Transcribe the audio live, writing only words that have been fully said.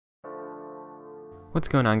What's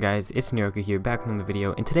going on, guys? It's Neroku here, back with another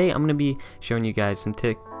video, and today I'm going to be showing you guys some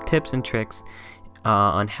tips and tricks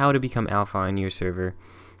on how to become alpha on your server.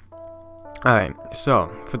 Alright, so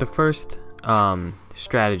for the first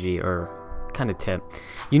strategy or kind of tip,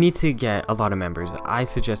 you need to get a lot of members. I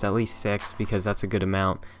suggest at least 6 because that's a good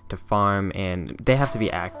amount to farm, and they have to be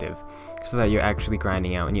active so that you're actually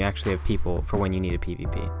grinding out and you actually have people for when you need a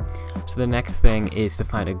PvP. So the next thing is to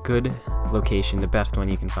find a good location, the best one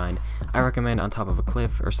you can find. I recommend on top of a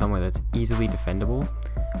cliff or somewhere that's easily defendable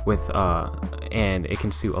with and it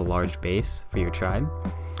can suit a large base for your tribe.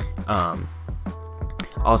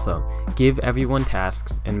 Also, give everyone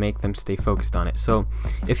tasks and make them stay focused on it. So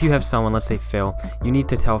if you have someone, let's say Phil, you need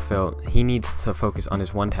to tell Phil he needs to focus on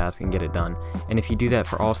his one task and get it done. And if you do that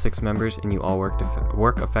for all 6 members and you all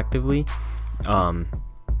work effectively,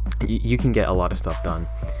 you can get a lot of stuff done.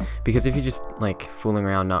 Because if you're just like fooling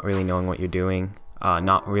around, not really knowing what you're doing,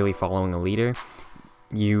 not really following a leader,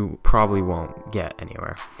 you probably won't get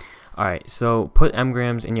anywhere. Alright, so put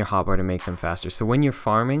engrams in your hotbar to make them faster. So when you're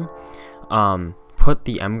farming, put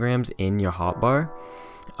the engrams in your hotbar,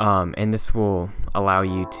 and this will allow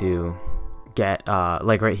you to get,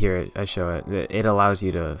 like right here I show it, it allows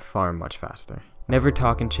you to farm much faster. Never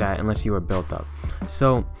talk in chat unless you are built up.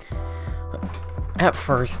 So at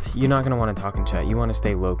first you're not going to want to talk in chat. You want to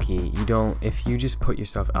stay low-key. If you just put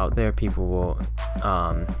yourself out there, people will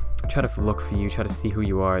try to look for you, try to see who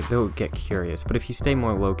you are. They'll get curious. But if you stay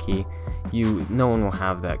more low-key, no one will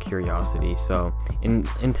have that curiosity. So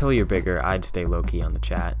until you're bigger, I'd stay low-key on the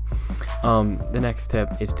chat. The next tip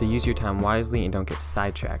is to use your time wisely and don't get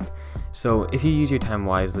sidetracked. So if you use your time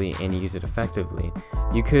wisely and you use it effectively,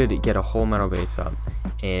 you could get a whole metal base up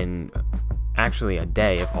in actually a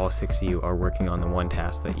day if all 6 of you are working on the one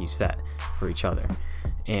task that you set for each other.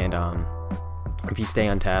 And if you stay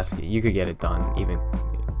on task, you could get it done even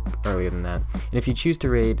earlier than that. And if you choose to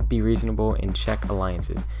raid, be reasonable and check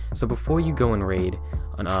alliances. So before you go and raid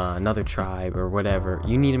on another tribe or whatever,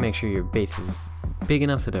 you need to make sure your base is big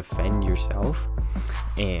enough to defend yourself,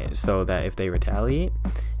 and so that if they retaliate,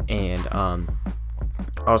 and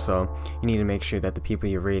also you need to make sure that the people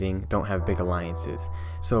you're raiding don't have big alliances.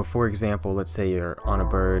 So for example, let's say you're on a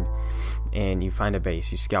bird and you find a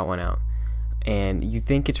base, you scout one out and you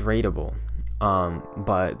think it's raidable,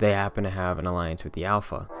 but they happen to have an alliance with the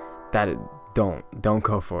alpha. Don't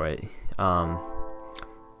go for it.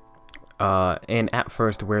 And at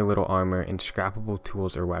first, wear little armor and scrappable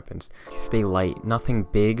tools or weapons. Stay light, nothing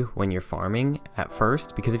big when you're farming at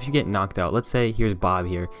first, because if you get knocked out, let's say here's Bob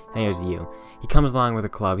here, and here's you. He comes along with a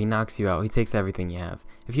club, he knocks you out, he takes everything you have.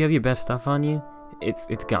 If you have your best stuff on you,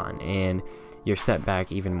 it's gone, and you're set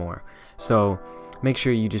back even more. So make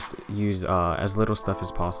sure you just use as little stuff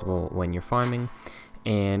as possible when you're farming.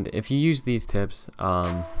 And if you use these tips,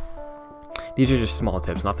 these are just small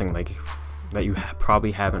tips, nothing like that you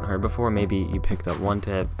probably haven't heard before. Maybe you picked up one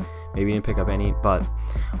tip, maybe you didn't pick up any, but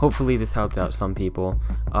hopefully this helped out some people,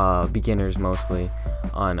 beginners mostly,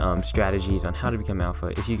 on strategies on how to become alpha.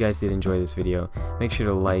 If you guys did enjoy this video, make sure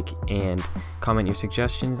to like and comment your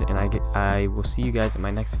suggestions, and I will see you guys in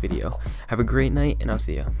my next video. Have a great night, and I'll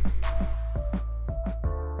see you.